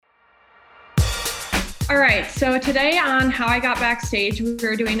All right, so today on How I Got Backstage,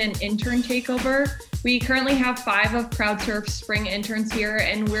 we're doing an intern takeover. We currently have 5 of CrowdSurf's spring interns here,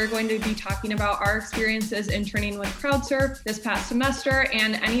 and we're going to be talking about our experiences interning with CrowdSurf this past semester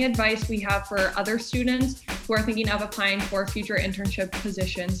and any advice we have for other students who are thinking of applying for future internship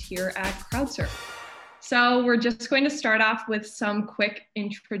positions here at CrowdSurf. So we're just going to start off with some quick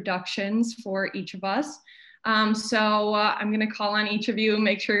introductions for each of us. I'm going to call on each of you,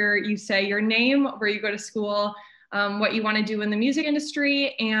 make sure you say your name, where you go to school, what you want to do in the music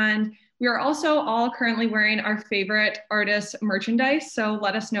industry, and we are also all currently wearing our favorite artist merchandise, so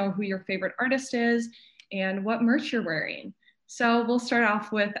let us know who your favorite artist is and what merch you're wearing. So we'll start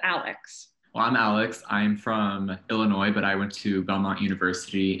off with Alex. Well, I'm Alex. I'm from Illinois, but I went to Belmont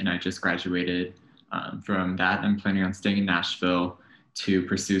University and I just graduated from that. I'm planning on staying in Nashville to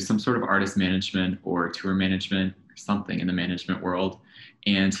pursue some sort of artist management or tour management or something in the management world.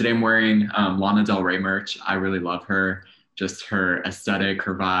 And today I'm wearing Lana Del Rey merch. I really love her, just her aesthetic,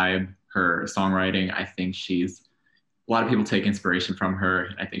 her vibe, her songwriting. I think a lot of people take inspiration from her.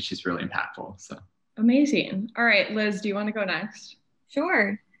 And I think she's really impactful. So amazing. All right, Liz, do you want to go next?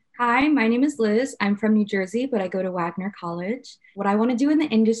 Sure. Hi, my name is Liz. I'm from New Jersey, but I go to Wagner College. What I want to do in the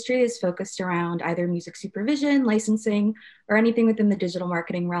industry is focused around either music supervision, licensing, or anything within the digital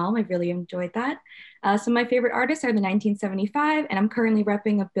marketing realm. I've really enjoyed that. Some of my favorite artists are the 1975, and I'm currently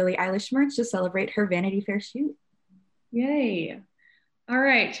repping a Billie Eilish merch to celebrate her Vanity Fair shoot. Yay. All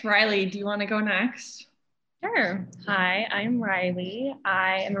right, Riley, do you want to go next? Sure. Hi, I'm Riley.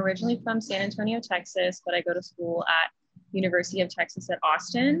 I am originally from San Antonio, Texas, but I go to school at University of Texas at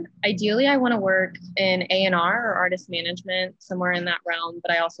Austin. Ideally, I want to work in A&R or artist management, somewhere in that realm,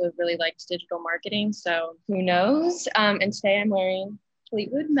 but I also really liked digital marketing, so who knows? And today I'm wearing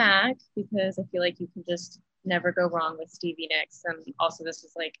Fleetwood Mac because I feel like you can just never go wrong with Stevie Nicks. And also this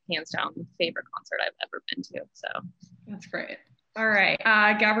is like hands down the favorite concert I've ever been to, so. That's great. All right,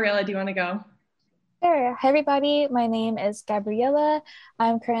 Gabriella, do you want to go? Sure. Hi, everybody. My name is Gabriella.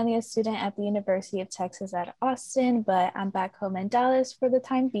 I'm currently a student at the University of Texas at Austin, but I'm back home in Dallas for the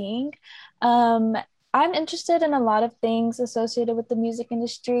time being. I'm interested in a lot of things associated with the music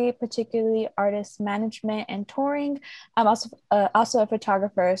industry, particularly artist management and touring. I'm also a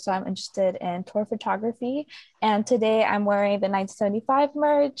photographer, so I'm interested in tour photography. And today I'm wearing the 1975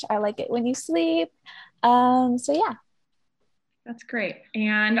 merch. I like it when you sleep. So yeah. That's great.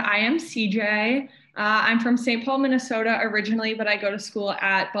 And I am CJ. I'm from St. Paul, Minnesota originally, but I go to school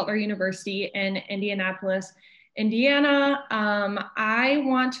at Butler University in Indianapolis, Indiana. I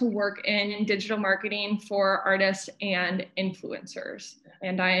want to work in digital marketing for artists and influencers.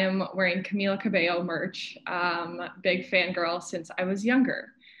 And I am wearing Camila Cabello merch, big fangirl since I was younger.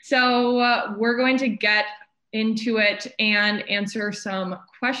 So we're going to get into it and answer some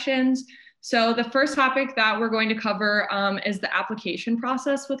questions. So the first topic that we're going to cover is the application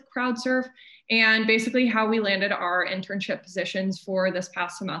process with CrowdSurf and basically how we landed our internship positions for this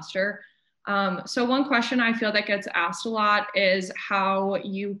past semester. So one question I feel that gets asked a lot is how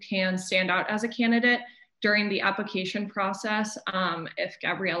you can stand out as a candidate during the application process. If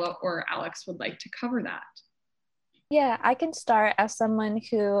Gabriella or Alex would like to cover that. Yeah, I can start as someone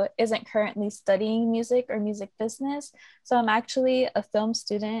who isn't currently studying music or music business. So I'm actually a film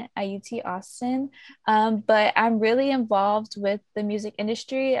student at UT Austin, but I'm really involved with the music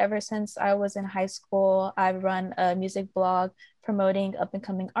industry ever since I was in high school. I run a music blog promoting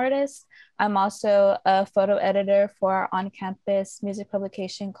up-and-coming artists. I'm also a photo editor for our on-campus music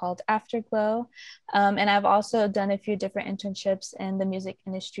publication called Afterglow. And I've also done a few different internships in the music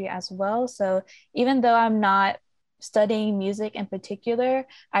industry as well. So even though I'm not studying music in particular,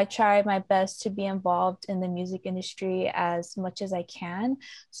 I try my best to be involved in the music industry as much as I can.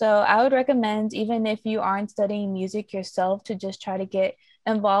 So I would recommend, even if you aren't studying music yourself, to just try to get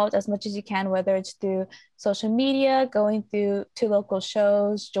involved as much as you can, whether it's through social media, going through to local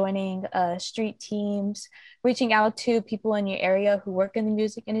shows, joining street teams, reaching out to people in your area who work in the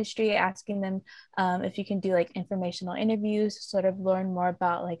music industry, asking them if you can do like informational interviews, sort of learn more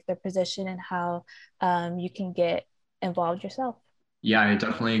about like their position and how you can get involved yourself. Yeah, I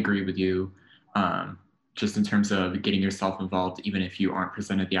definitely agree with you. Just in terms of getting yourself involved, even if you aren't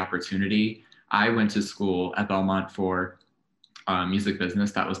presented the opportunity. I went to school at Belmont for music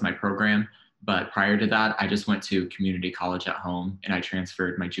business. That was my program. But prior to that, I just went to community college at home and I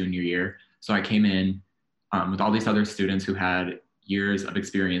transferred my junior year. So I came in with all these other students who had years of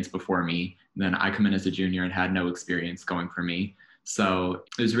experience before me. Then I come in as a junior and had no experience going for me. So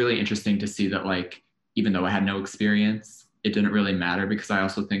it was really interesting to see that, like, even though I had no experience, it didn't really matter, because I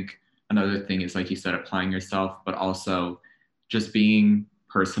also think another thing is, like you said, applying yourself, but also just being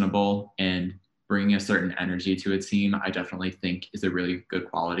personable and bringing a certain energy to a team, I definitely think is a really good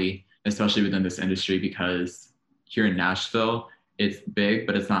quality, especially within this industry, because here in Nashville, it's big,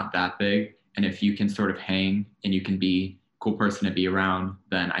 but it's not that big. And if you can sort of hang and you can be a cool person to be around,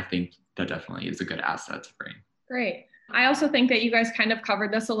 then I think that definitely is a good asset to bring. Great. I also think that you guys kind of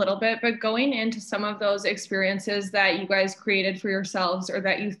covered this a little bit, but going into some of those experiences that you guys created for yourselves or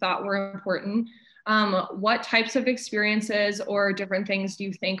that you thought were important, what types of experiences or different things do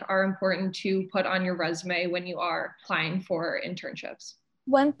you think are important to put on your resume when you are applying for internships?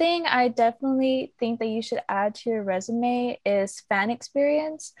 One thing I definitely think that you should add to your resume is fan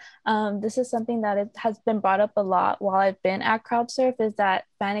experience. This is something that it has been brought up a lot while I've been at CrowdSurf, is that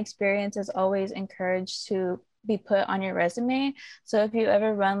fan experience is always encouraged to be put on your resume. So if you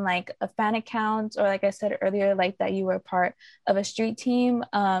ever run like a fan account, or like I said earlier, like that you were part of a street team,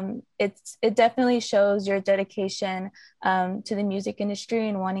 it definitely shows your dedication to the music industry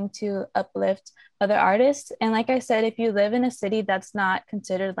and wanting to uplift other artists. And like I said, if you live in a city that's not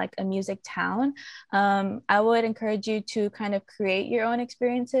considered like a music town, I would encourage you to kind of create your own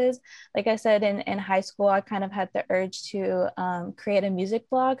experiences. Like I said, in high school, I kind of had the urge to create a music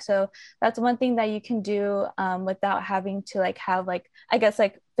blog. So that's one thing that you can do without having to like have like, I guess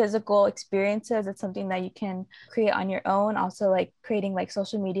like physical experiences. It's something that you can create on your own. Also like creating like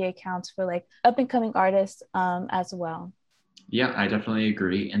social media accounts for like up and coming artists as well. Yeah, I definitely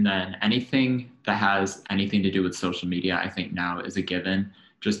agree. And then anything that has anything to do with social media, I think now is a given,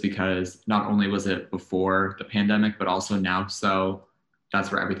 just because not only was it before the pandemic, but also now. So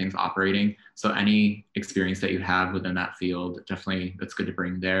that's where everything's operating. So any experience that you have within that field, definitely that's good to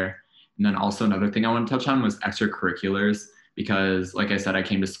bring there. And then also another thing I want to touch on was extracurriculars, because like I said, I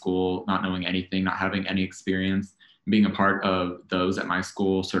came to school not knowing anything, not having any experience. Being a part of those at my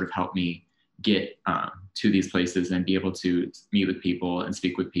school sort of helped me get to these places and be able to meet with people and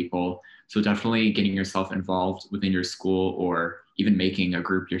speak with people. So definitely getting yourself involved within your school, or even making a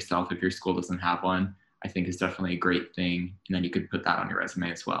group yourself if your school doesn't have one, I think is definitely a great thing. And then you could put that on your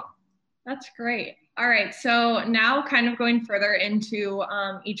resume as well. That's great. All right. So now kind of going further into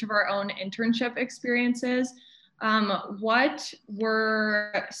each of our own internship experiences. What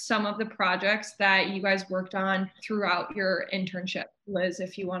were some of the projects that you guys worked on throughout your internship? Liz,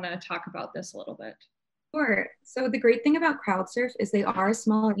 if you want to talk about this a little bit. Sure. So the great thing about CrowdSurf is they are a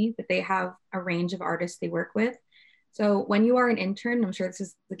small team, but they have a range of artists they work with. So when you are an intern, I'm sure this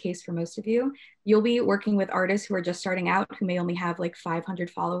is the case for most of you, you'll be working with artists who are just starting out, who may only have like 500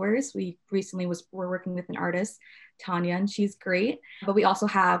 followers. We recently were working with an artist, Tanya, and she's great. But we also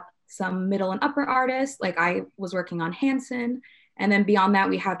have some middle and upper artists, like I was working on Hanson. And then beyond that,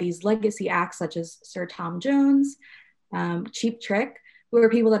 we have these legacy acts such as Sir Tom Jones, Cheap Trick, who are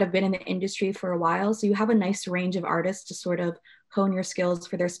people that have been in the industry for a while. So you have a nice range of artists to sort of hone your skills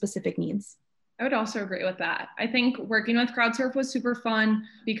for their specific needs. I would also agree with that. I think working with CrowdSurf was super fun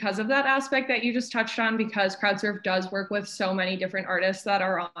because of that aspect that you just touched on, because CrowdSurf does work with so many different artists that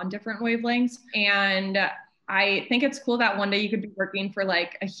are on different wavelengths. And I think it's cool that one day you could be working for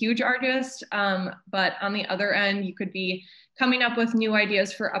like a huge artist, but on the other end, you could be coming up with new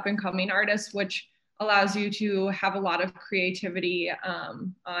ideas for up and coming artists, which allows you to have a lot of creativity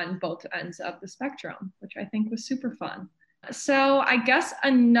on both ends of the spectrum, which I think was super fun. So I guess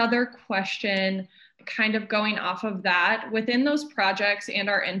another question, kind of going off of that, within those projects and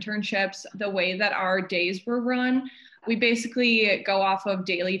our internships, the way that our days were run, we basically go off of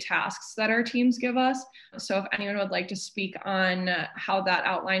daily tasks that our teams give us. So if anyone would like to speak on how that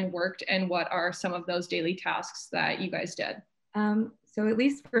outline worked and what are some of those daily tasks that you guys did. So at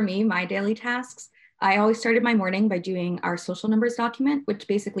least for me, my daily tasks, I always started my morning by doing our social numbers document, which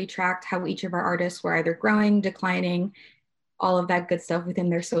basically tracked how each of our artists were either growing, declining, all of that good stuff within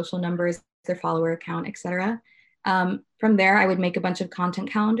their social numbers, their follower account, etc. From there, I would make a bunch of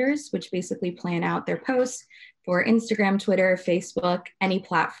content calendars, which basically plan out their posts for Instagram, Twitter, Facebook, any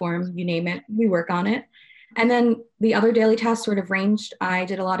platform, you name it, we work on it. And then the other daily tasks sort of ranged. I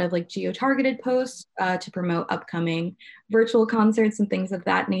did a lot of like geo-targeted posts to promote upcoming virtual concerts and things of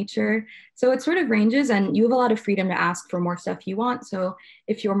that nature. So it sort of ranges, and you have a lot of freedom to ask for more stuff you want. So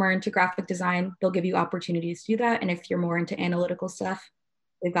if you're more into graphic design, they'll give you opportunities to do that. And if you're more into analytical stuff,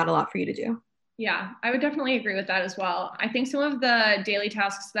 they've got a lot for you to do. Yeah, I would definitely agree with that as well. I think some of the daily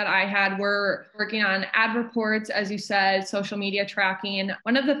tasks that I had were working on ad reports, as you said, social media tracking.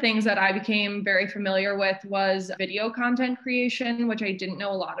 One of the things that I became very familiar with was video content creation, which I didn't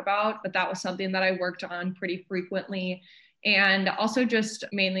know a lot about, but that was something that I worked on pretty frequently. And also just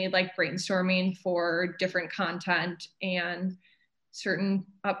mainly like brainstorming for different content and certain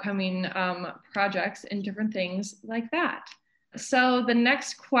upcoming projects and different things like that. So the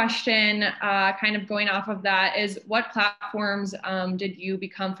next question, kind of going off of that, is what platforms did you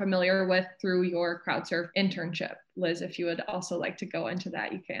become familiar with through your CrowdSurf internship? Liz, if you would also like to go into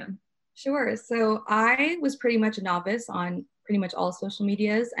that, you can. Sure. So I was pretty much a novice on pretty much all social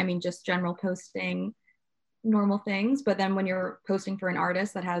medias. I mean, just general posting, normal things. But then when you're posting for an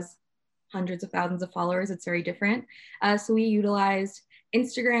artist that has hundreds of thousands of followers, it's very different. So we utilized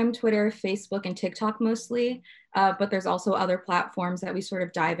Instagram, Twitter, Facebook, and TikTok mostly. But there's also other platforms that we sort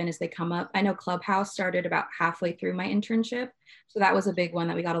of dive in as they come up. I know Clubhouse started about halfway through my internship. So that was a big one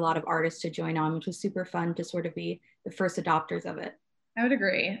that we got a lot of artists to join on, which was super fun to sort of be the first adopters of it. I would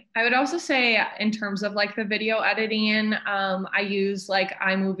agree. I would also say in terms of like the video editing, I use like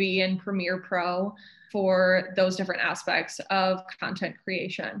iMovie and Premiere Pro for those different aspects of content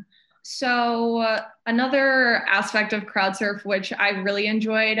creation. So another aspect of CrowdSurf, which I really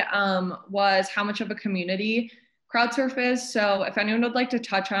enjoyed, was how much of a community CrowdSurf is. So if anyone would like to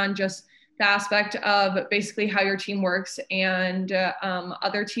touch on just the aspect of basically how your team works and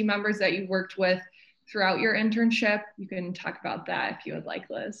other team members that you worked with throughout your internship, you can talk about that if you would like,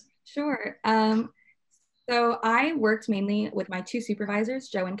 Liz. Sure. So I worked mainly with my two supervisors,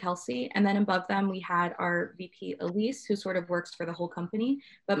 Joe and Kelsey, and then above them we had our VP Elise, who sort of works for the whole company.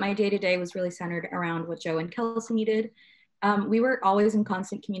 But my day-to-day was really centered around what Joe and Kelsey needed. We were always in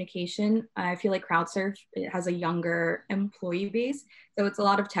constant communication. I feel like CrowdSurf has a younger employee base, so it's a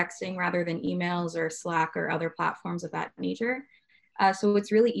lot of texting rather than emails or Slack or other platforms of that nature. So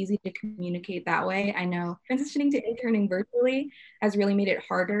it's really easy to communicate that way. I know transitioning to interning virtually has really made it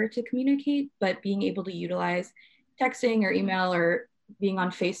harder to communicate, but being able to utilize texting or email or being on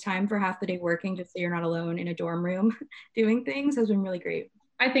FaceTime for half the day working just so you're not alone in a dorm room doing things has been really great.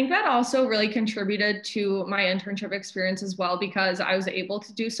 I think that also really contributed to my internship experience as well, because I was able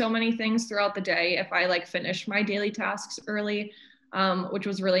to do so many things throughout the day if I like finished my daily tasks early, which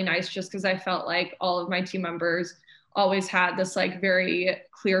was really nice just because I felt like all of my team members always had this like very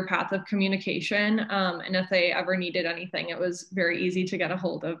clear path of communication. And if they ever needed anything, it was very easy to get a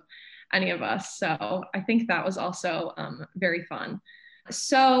hold of any of us. So I think that was also very fun.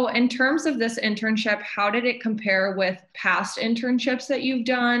 So in terms of this internship, how did it compare with past internships that you've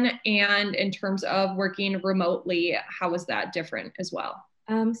done? And in terms of working remotely, how was that different as well?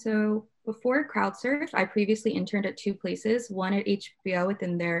 So before CrowdSurf, I previously interned at two places, one at HBO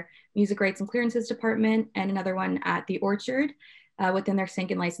within their music rights and clearances department, and another one at the Orchard within their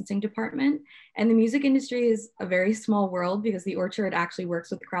sync and licensing department. And the music industry is a very small world because the Orchard actually works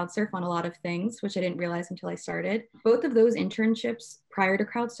with CrowdSurf on a lot of things, which I didn't realize until I started. Both of those internships prior to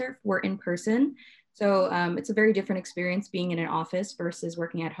CrowdSurf were in person. So it's a very different experience being in an office versus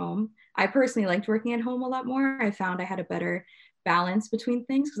working at home. I personally liked working at home a lot more. I found I had a better balance between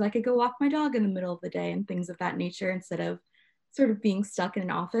things because I could go walk my dog in the middle of the day and things of that nature instead of sort of being stuck in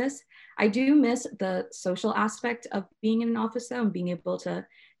an office. I do miss the social aspect of being in an office though, and being able to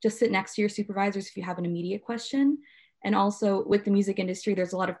just sit next to your supervisors if you have an immediate question. And also with the music industry,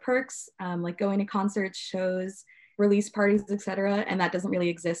 there's a lot of perks like going to concerts, shows, release parties, etc. And that doesn't really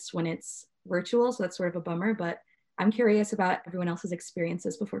exist when it's virtual. So that's sort of a bummer, but I'm curious about everyone else's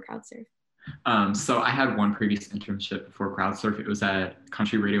experiences before CrowdSurf. So I had one previous internship before CrowdSurf. It was at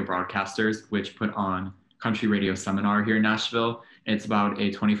Country Radio Broadcasters, which put on Country Radio Seminar here in Nashville. It's about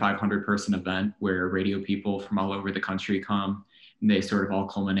a 2,500 person event where radio people from all over the country come, and they sort of all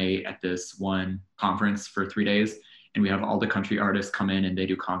culminate at this one conference for 3 days. And we have all the country artists come in and they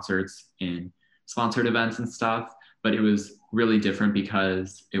do concerts in sponsored events and stuff. But it was really different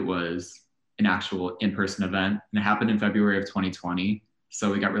because it was an actual in-person event, and it happened in February of 2020.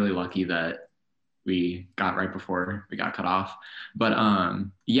 So we got really lucky that we got right before we got cut off. But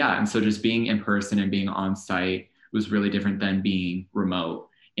yeah, and so just being in person and being on site was really different than being remote.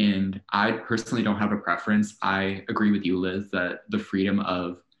 And I personally don't have a preference. I agree with you, Liz, that the freedom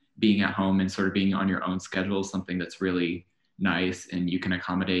of being at home and sort of being on your own schedule is something that's really nice, and you can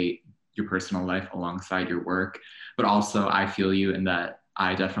accommodate your personal life alongside your work. But also I feel you in that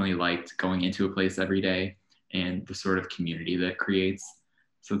I definitely liked going into a place every day and the sort of community that creates.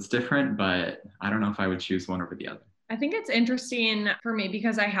 So it's different, but I don't know if I would choose one over the other. I think it's interesting for me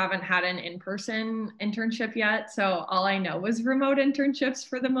because I haven't had an in-person internship yet. So all I know is remote internships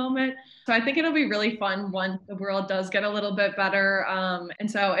for the moment. So I think it'll be really fun once the world does get a little bit better. And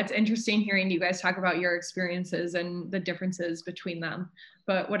so it's interesting hearing you guys talk about your experiences and the differences between them.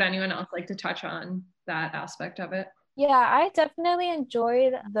 But would anyone else like to touch on that aspect of it? Yeah, I definitely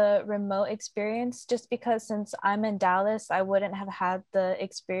enjoyed the remote experience just because since I'm in Dallas, I wouldn't have had the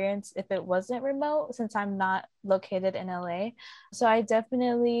experience if it wasn't remote, since I'm not located in LA. So I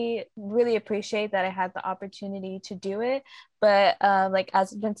definitely really appreciate that I had the opportunity to do it. But like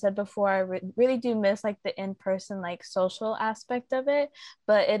as has been said before, I really do miss like the in-person like social aspect of it.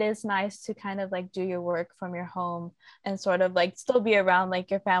 But it is nice to kind of like do your work from your home and sort of like still be around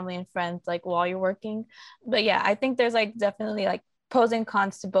like your family and friends like while you're working. But yeah, I think there's like definitely like pros and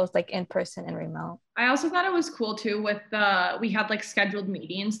cons to both like in person and remote. I also thought it was cool too with we had like scheduled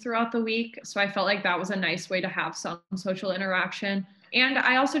meetings throughout the week. So I felt like that was a nice way to have some social interaction. And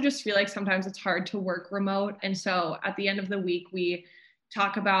I also just feel like sometimes it's hard to work remote. And so at the end of the week, we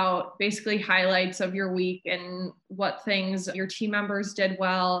talk about basically highlights of your week and what things your team members did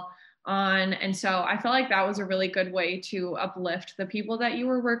well on. And so I felt like that was a really good way to uplift the people that you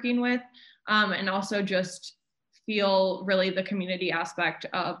were working with, and also just feel really the community aspect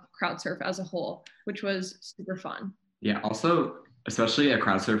of CrowdSurf as a whole, which was super fun. Yeah, also, especially at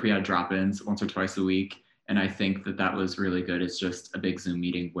CrowdSurf, we had drop-ins once or twice a week. And I think that that was really good. It's just a big Zoom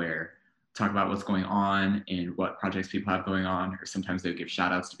meeting where talk about what's going on and what projects people have going on, or sometimes they would give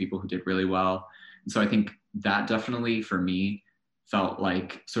shout outs to people who did really well. And so I think that definitely for me felt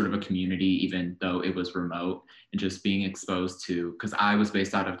like sort of a community, even though it was remote, and just being exposed to, because I was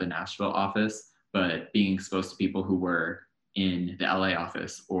based out of the Nashville office, but being exposed to people who were in the LA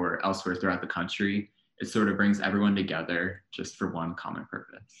office or elsewhere throughout the country, it sort of brings everyone together just for one common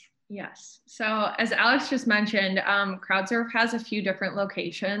purpose. Yes. So as Alex just mentioned, CrowdSurf has a few different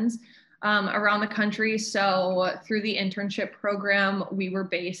locations around the country. So through the internship program, we were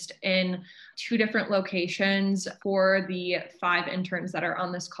based in 2 different locations for the 5 interns that are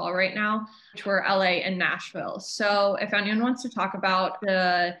on this call right now, which were LA and Nashville. So if anyone wants to talk about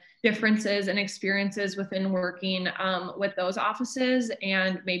the differences and experiences within working with those offices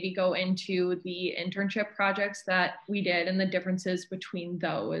and maybe go into the internship projects that we did and the differences between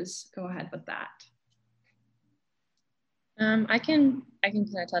those, go ahead with that. I can kind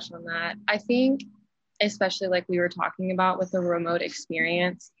of touch on that. I think, especially like we were talking about with the remote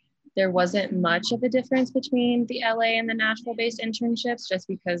experience, there wasn't much of a difference between the LA and the Nashville-based internships, just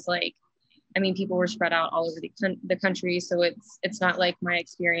because like, I mean, people were spread out all over the country. So it's not like my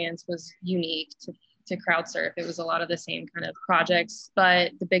experience was unique to CrowdSurf. It was a lot of the same kind of projects,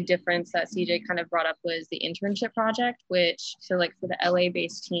 but the big difference that CJ kind of brought up was the internship project, which, so like for the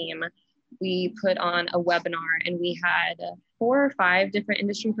LA-based team, we put on a webinar and we had 4 or 5 different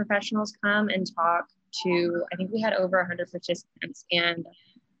industry professionals come and talk to, I think we had over 100 participants, and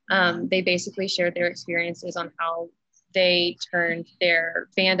they basically shared their experiences on how they turned their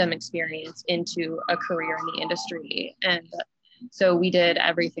fandom experience into a career in the industry. And so we did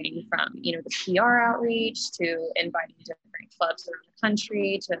everything from, you know, the PR outreach to inviting different clubs around the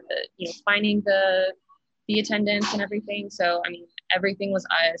country to, you know, finding the attendance and everything. So, I mean, everything was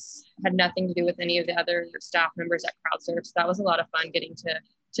us, had nothing to do with any of the other staff members at CrowdSurf. So that was a lot of fun getting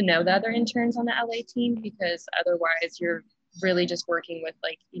to know the other interns on the LA team, because otherwise you're really just working with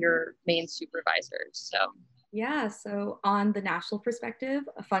like your main supervisors. So yeah, so on the Nashville perspective,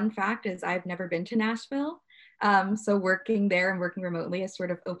 a fun fact is I've never been to Nashville. So working there and working remotely has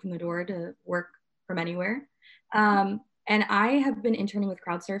sort of opened the door to work from anywhere. And I have been interning with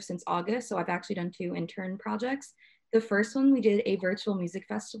CrowdSurf since August. So I've actually done 2 intern projects. The first one, we did a virtual music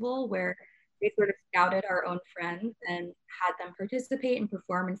festival where we sort of scouted our own friends and had them participate and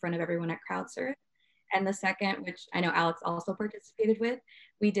perform in front of everyone at CrowdSurf. And the second, which I know Alex also participated with,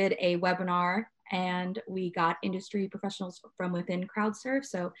 we did a webinar and we got industry professionals from within CrowdSurf,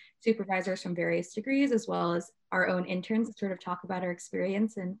 so supervisors from various degrees, as well as our own interns to sort of talk about our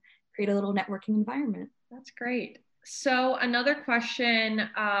experience and create a little networking environment. That's great. So another question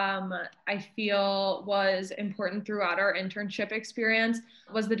I feel was important throughout our internship experience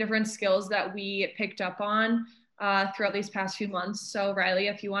was the different skills that we picked up on throughout these past few months. So Riley,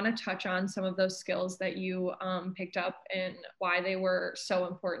 if you want to touch on some of those skills that you picked up and why they were so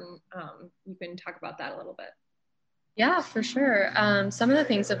important, you can talk about that a little bit. Yeah, for sure. Some of the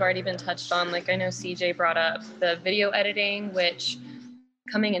things have already been touched on. Like I know CJ brought up the video editing, which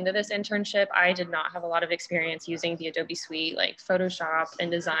coming into this internship, I did not have a lot of experience using the Adobe Suite, like Photoshop,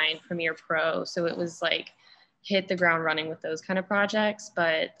 InDesign, Premiere Pro. So it was like hit the ground running with those kind of projects.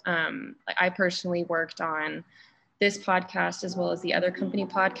 But I personally worked on this podcast as well as the other company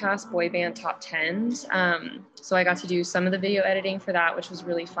podcast, Boy Band Top 10s. So I got to do some of the video editing for that, which was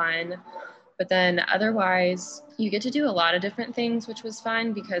really fun. But then otherwise, you get to do a lot of different things, which was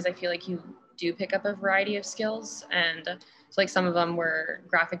fun because I feel like you do pick up a variety of skills. And so like some of them were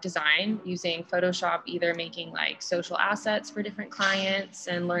graphic design, using Photoshop, either making like social assets for different clients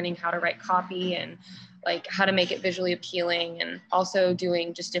and learning how to write copy and like how to make it visually appealing, and also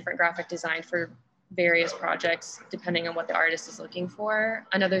doing just different graphic design for various projects depending on what the artist is looking for.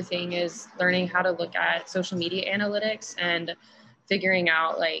 Another thing is learning how to look at social media analytics and figuring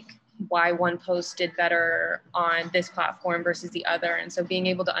out like why one post did better on this platform versus the other. And so being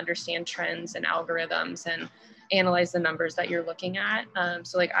able to understand trends and algorithms and analyze the numbers that you're looking at.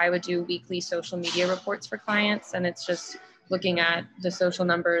 So like I would do weekly social media reports for clients, and it's just looking at the social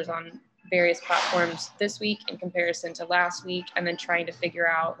numbers on various platforms this week in comparison to last week, and then trying to figure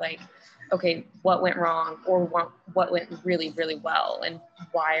out like, okay, what went wrong or what went really, really well, and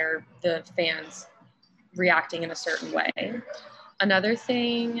why are the fans reacting in a certain way. Another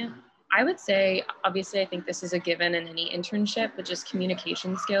thing I would say, obviously, I think this is a given in any internship, but just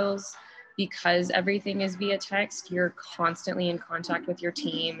communication skills. Because everything is via text, you're constantly in contact with your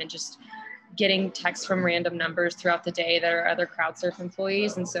team and just getting texts from random numbers throughout the day that are other CrowdSurf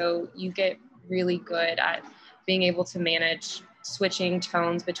employees. And so you get really good at being able to manage switching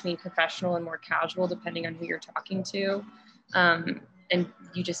tones between professional and more casual, depending on who you're talking to. And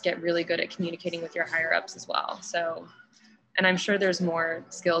you just get really good at communicating with your higher ups as well. So, and I'm sure there's more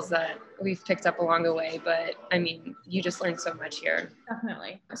skills that we've picked up along the way, but I mean, you just learn so much here.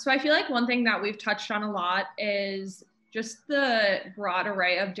 Definitely. So I feel like one thing that we've touched on a lot is just the broad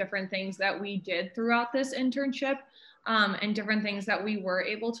array of different things that we did throughout this internship, and different things that we were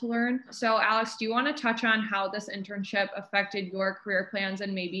able to learn. So Alex, do you want to touch on how this internship affected your career plans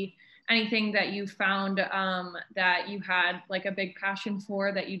and maybe anything that you found that you had like a big passion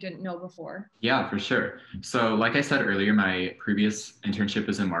for that you didn't know before? Yeah, for sure. So like I said earlier, my previous internship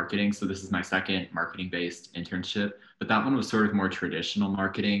was in marketing. So this is my second marketing-based internship, but that one was sort of more traditional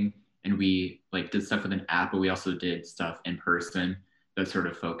marketing. And we like did stuff with an app, but we also did stuff in person that sort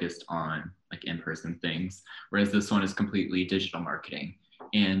of focused on like in-person things. Whereas this one is completely digital marketing.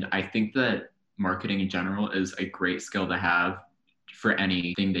 And I think that marketing in general is a great skill to have for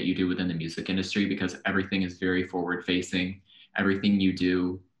anything that you do within the music industry, because everything is very forward facing. Everything you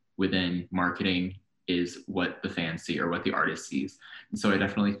do within marketing is what the fans see or what the artist sees. And so I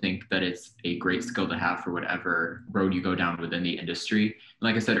definitely think that it's a great skill to have for whatever road you go down within the industry. And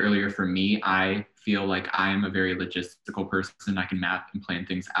like I said earlier, for me, I feel like I'm a very logistical person. I can map and plan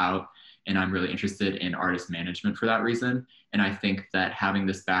things out, and I'm really interested in artist management for that reason. And I think that having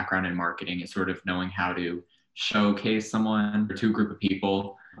this background in marketing is sort of knowing how to showcase someone to a group of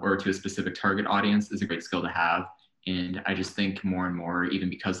people or to a specific target audience is a great skill to have. And I just think more and more, even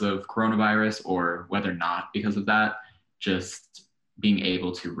because of coronavirus or whether or not because of that, just being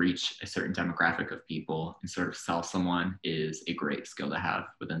able to reach a certain demographic of people and sort of sell someone is a great skill to have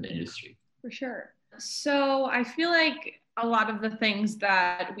within the industry. For sure. So I feel like a lot of the things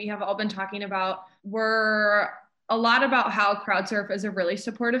that we have all been talking about were a lot about how CrowdSurf is a really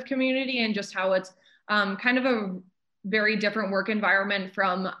supportive community and just how it's kind of a very different work environment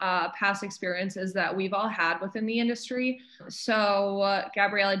from past experiences that we've all had within the industry. So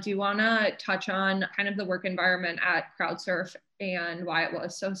Gabriella, do you want to touch on kind of the work environment at CrowdSurf and why it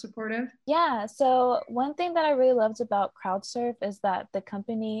was so supportive? Yeah, so one thing that I really loved about CrowdSurf is that the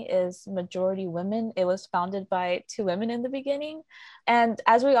company is majority women. It was founded by 2 women in the beginning. And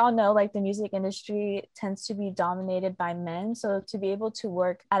as we all know, like the music industry tends to be dominated by men. So to be able to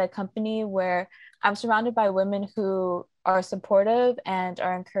work at a company where I'm surrounded by women who are supportive and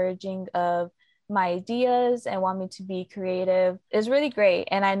are encouraging of my ideas and want me to be creative is really great.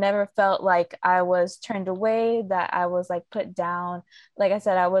 And I never felt like I was turned away, that I was like put down. Like I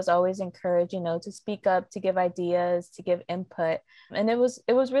said, I was always encouraged, to speak up, to give ideas, to give input. And it was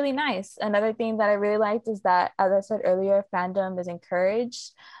really nice. Another thing that I really liked is that, as I said earlier, fandom is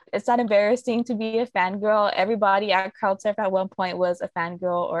encouraged. It's not embarrassing to be a fangirl. Everybody at CrowdSurf at one point was a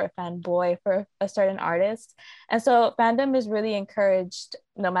fangirl or a fanboy for a certain artist. And so fandom is really encouraged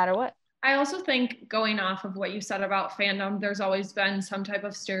no matter what. I also think, going off of what you said about fandom, there's always been some type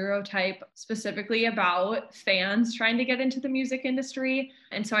of stereotype specifically about fans trying to get into the music industry.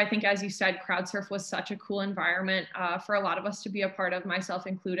 And so I think, as you said, CrowdSurf was such a cool environment for a lot of us to be a part of, myself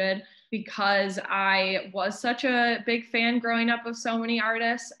included, because I was such a big fan growing up of so many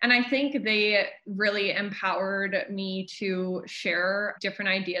artists. And I think they really empowered me to share different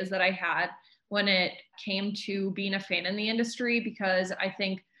ideas that I had when it came to being a fan in the industry, because I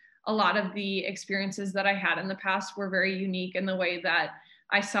think a lot of the experiences that I had in the past were very unique in the way that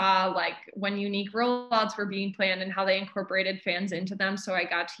I saw like when unique rollouts were being planned and how they incorporated fans into them. So I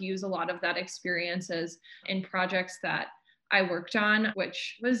got to use a lot of that experiences in projects that I worked on,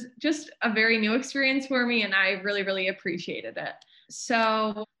 which was just a very new experience for me. And I really, really appreciated it.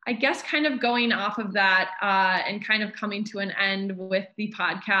 So I guess kind of going off of that and kind of coming to an end with the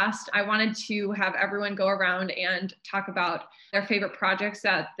podcast, I wanted to have everyone go around and talk about their favorite projects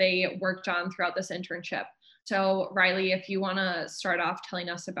that they worked on throughout this internship. So Riley, if you want to start off telling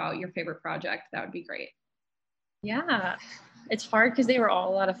us about your favorite project, that would be great. Yeah, it's hard because they were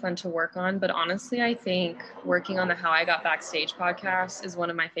all a lot of fun to work on, but honestly, I think working on the How I Got Backstage podcast is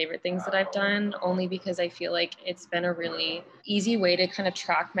one of my favorite things that I've done, only because I feel like it's been a really easy way to kind of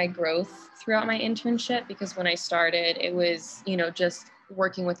track my growth throughout my internship, because when I started, it was, just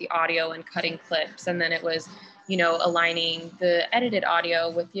working with the audio and cutting clips, and then it was aligning the edited audio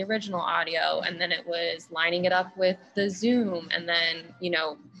with the original audio, and then it was lining it up with the Zoom, and then,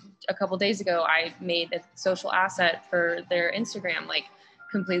 a couple days ago, I made a social asset for their Instagram,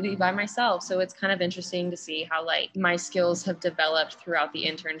 completely by myself. So it's kind of interesting to see how my skills have developed throughout the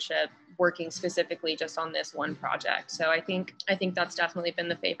internship, working specifically just on this one project. So I think that's definitely been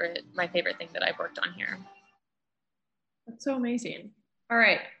my favorite thing that I've worked on here. That's so amazing. All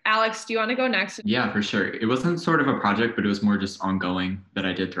right, Alex, do you want to go next? Yeah, for sure. It wasn't sort of a project, but it was more just ongoing that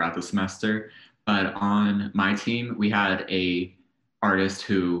I did throughout the semester. But on my team, we had a artist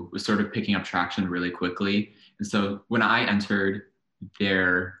who was sort of picking up traction really quickly. And so when I entered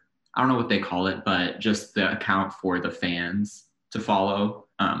their, I don't know what they call it, but just the account for the fans to follow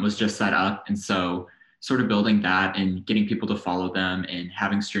was just set up. And so sort of building that and getting people to follow them and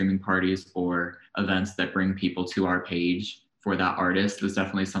having streaming parties or events that bring people to our page for that artist was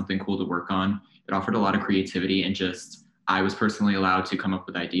definitely something cool to work on. It offered a lot of creativity, and just I was personally allowed to come up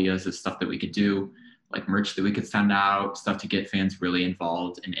with ideas of stuff that we could do, like merch that we could send out, stuff to get fans really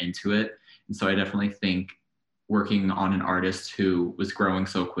involved and into it. And so I definitely think working on an artist who was growing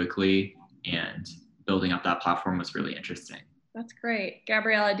so quickly and building up that platform was really interesting. That's great.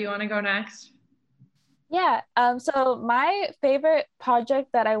 Gabriella, do you want to go next? Yeah, so my favorite project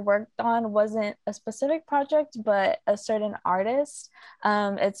that I worked on wasn't a specific project, but a certain artist.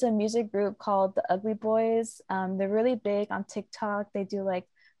 It's a music group called the Ugly Boys. They're really big on TikTok. They do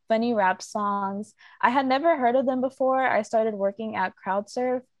funny rap songs. I had never heard of them before. I started working at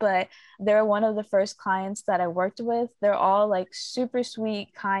CrowdSurf, but they're one of the first clients that I worked with. They're all super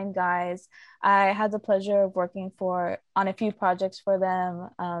sweet, kind guys. I had the pleasure of working on a few projects for them,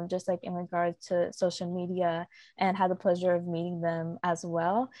 just in regards to social media, and had the pleasure of meeting them as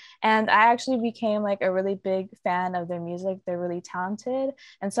well. And I actually became a really big fan of their music. They're really talented.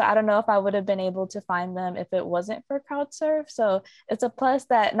 And so I don't know if I would have been able to find them if it wasn't for CrowdSurf. So it's a plus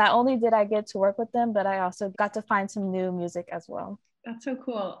that not only did I get to work with them, but I also got to find some new music as well. That's so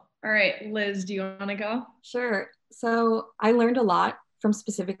cool. All right, Liz, do you want to go? Sure. So I learned a lot from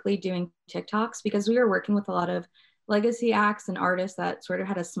specifically doing TikToks, because we were working with a lot of legacy acts and artists that sort of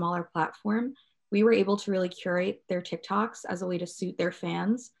had a smaller platform. We were able to really curate their TikToks as a way to suit their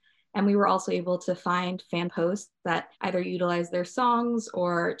fans. And we were also able to find fan posts that either utilize their songs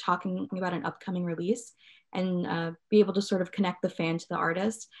or talking about an upcoming release, and be able to sort of connect the fan to the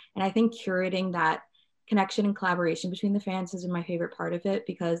artist. And I think curating that connection and collaboration between the fans has been my favorite part of it,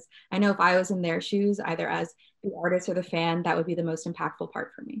 because I know if I was in their shoes, either as the artist or the fan, that would be the most impactful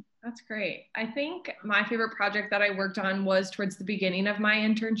part for me. That's great. I think my favorite project that I worked on was towards the beginning of my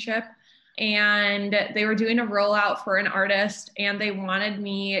internship. And they were doing a rollout for an artist, and they wanted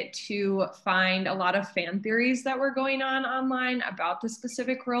me to find a lot of fan theories that were going on online about the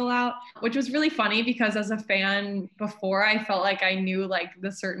specific rollout, which was really funny because as a fan before, I felt like I knew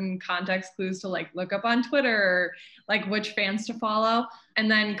the certain context clues to look up on Twitter, or which fans to follow. And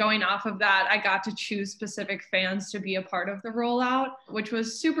then going off of that, I got to choose specific fans to be a part of the rollout, which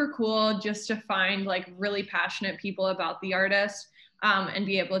was super cool, just to find really passionate people about the artist. And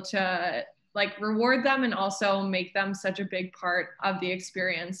be able to reward them and also make them such a big part of the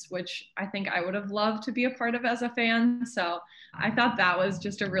experience, which I think I would have loved to be a part of as a fan. So I thought that was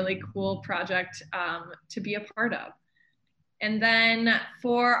just a really cool project to be a part of. And then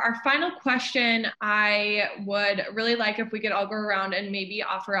for our final question, I would really like if we could all go around and maybe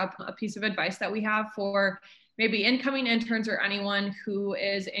offer up a piece of advice that we have for maybe incoming interns or anyone who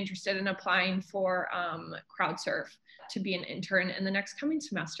is interested in applying for CrowdSurf to be an intern in the next coming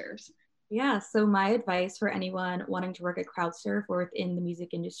semesters. Yeah, so my advice for anyone wanting to work at CrowdSurf or within the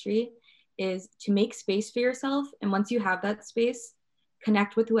music industry is to make space for yourself. And once you have that space,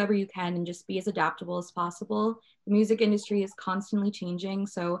 connect with whoever you can and just be as adaptable as possible. The music industry is constantly changing,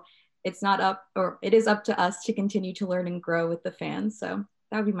 so it is up to us to continue to learn and grow with the fans. So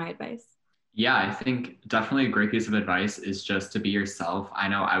that would be my advice. Yeah, I think definitely a great piece of advice is just to be yourself. I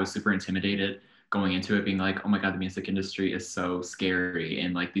know I was super intimidated going into it, being like, oh my God, the music industry is so scary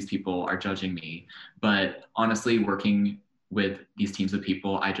and these people are judging me. But honestly, working with these teams of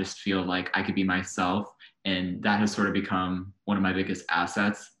people, I just feel like I could be myself. And that has sort of become one of my biggest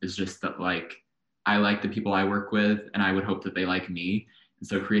assets, is just that like I like the people I work with and I would hope that they like me. And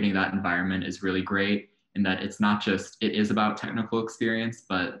so creating that environment is really great, in that it's not just, it is about technical experience,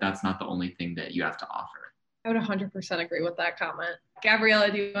 but that's not the only thing that you have to offer. I would 100% agree with that comment.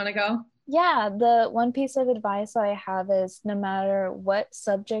 Gabriella, do you want to go? Yeah, the one piece of advice I have is no matter what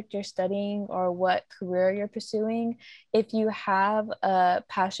subject you're studying or what career you're pursuing, if you have a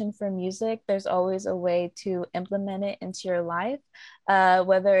passion for music, there's always a way to implement it into your life.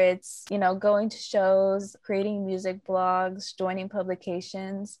 Whether it's, going to shows, creating music blogs, joining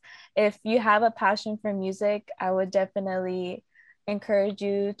publications. If you have a passion for music, I would definitely encourage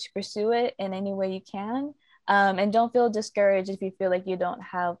you to pursue it in any way you can. And don't feel discouraged if you feel like you don't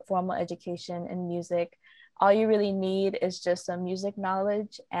have formal education in music. All you really need is just some music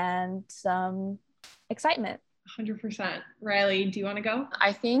knowledge and some excitement. 100%. Riley, do you want to go?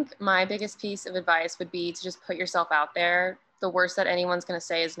 I think my biggest piece of advice would be to just put yourself out there. The worst that anyone's going to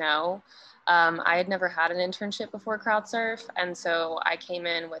say is no. I had never had an internship before CrowdSurf, and so I came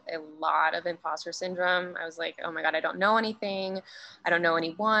in with a lot of imposter syndrome. I was like, oh my God, I don't know anything. I don't know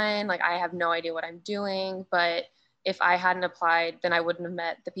anyone. Like, I have no idea what I'm doing. But if I hadn't applied, then I wouldn't have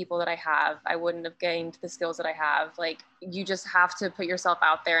met the people that I have. I wouldn't have gained the skills that I have. Like, you just have to put yourself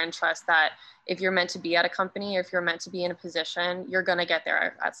out there and trust that if you're meant to be at a company, or if you're meant to be in a position, you're going to get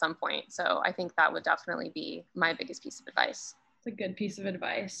there at some point. So I think that would definitely be my biggest piece of advice. It's a good piece of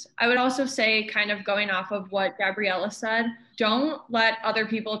advice. I would also say, kind of going off of what Gabriella said, don't let other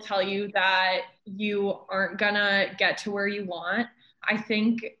people tell you that you aren't gonna get to where you want. I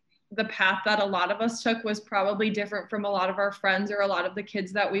think the path that a lot of us took was probably different from a lot of our friends or a lot of the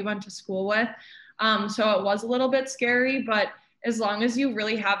kids that we went to school with. So it was a little bit scary, but as long as you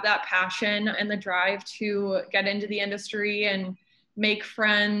really have that passion and the drive to get into the industry and make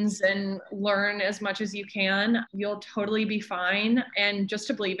friends and learn as much as you can, you'll totally be fine. And just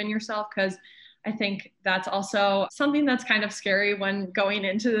to believe in yourself, because I think that's also something that's kind of scary when going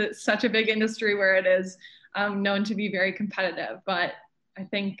into such a big industry where it is known to be very competitive. But I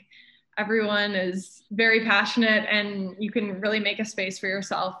think everyone is very passionate and you can really make a space for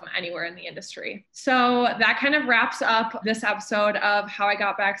yourself anywhere in the industry. So that kind of wraps up this episode of How I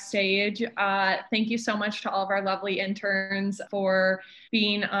Got Backstage. Thank you so much to all of our lovely interns for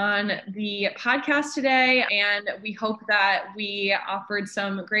being on the podcast today. And we hope that we offered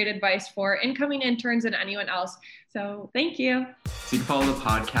some great advice for incoming interns and anyone else. So thank you. So you can follow the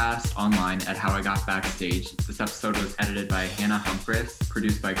podcast online at How I Got Backstage. This episode was edited by Hannah Humphris,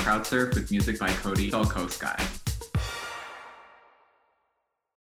 produced by CrowdSurf with music by Cody Coast Guy.